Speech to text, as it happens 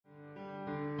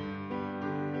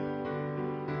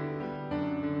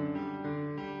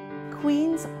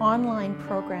Queen's online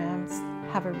programs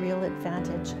have a real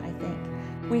advantage, I think.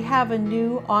 We have a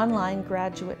new online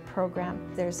graduate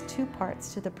program. There's two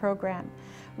parts to the program.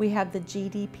 We have the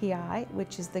GDPI,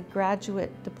 which is the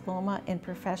Graduate Diploma in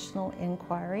Professional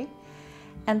Inquiry,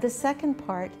 and the second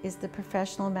part is the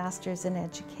Professional Masters in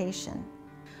Education.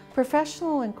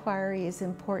 Professional inquiry is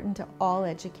important to all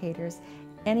educators,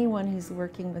 anyone who's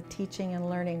working with teaching and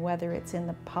learning, whether it's in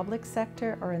the public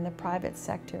sector or in the private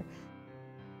sector.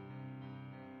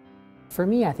 For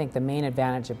me, I think the main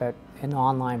advantage about an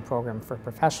online program for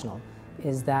professional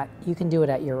is that you can do it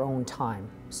at your own time.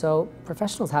 So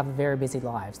professionals have very busy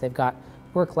lives. They've got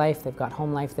work life, they've got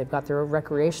home life, they've got their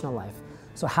recreational life.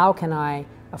 So how can I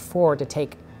afford to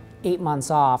take 8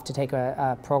 months off to take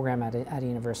a program at a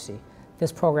university?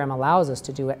 This program allows us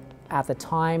to do it at the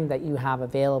time that you have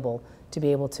available to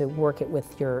be able to work it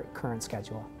with your current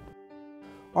schedule.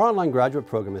 Our online graduate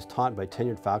program is taught by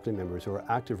tenured faculty members who are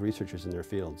active researchers in their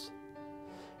fields.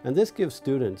 And this gives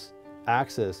students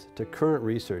access to current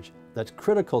research that's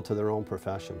critical to their own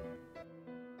profession.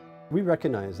 We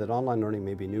recognize that online learning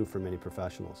may be new for many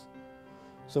professionals.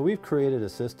 So we've created a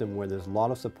system where there's a lot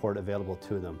of support available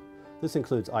to them. This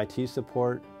includes IT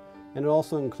support, and it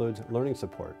also includes learning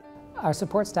support. Our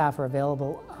support staff are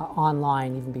available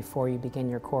online even before you begin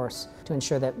your course to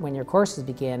ensure that when your courses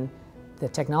begin, the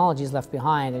technology is left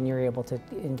behind and you're able to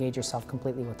engage yourself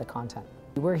completely with the content.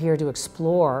 We're here to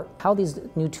explore how these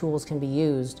new tools can be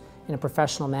used in a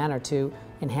professional manner to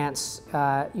enhance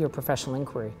your professional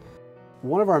inquiry.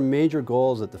 One of our major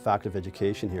goals at the Faculty of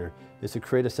Education here is to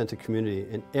create a sense of community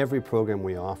in every program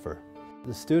we offer.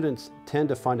 The students tend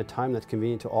to find a time that's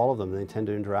convenient to all of them, and they tend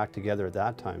to interact together at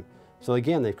that time. So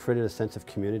again, they've created a sense of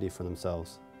community for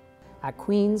themselves. At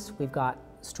Queen's, we've got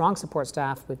strong support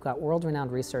staff, we've got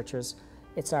world-renowned researchers.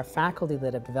 It's our faculty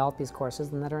that have developed these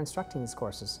courses and that are instructing these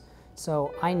courses.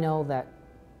 So I know that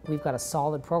we've got a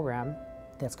solid program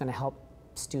that's going to help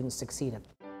students succeed at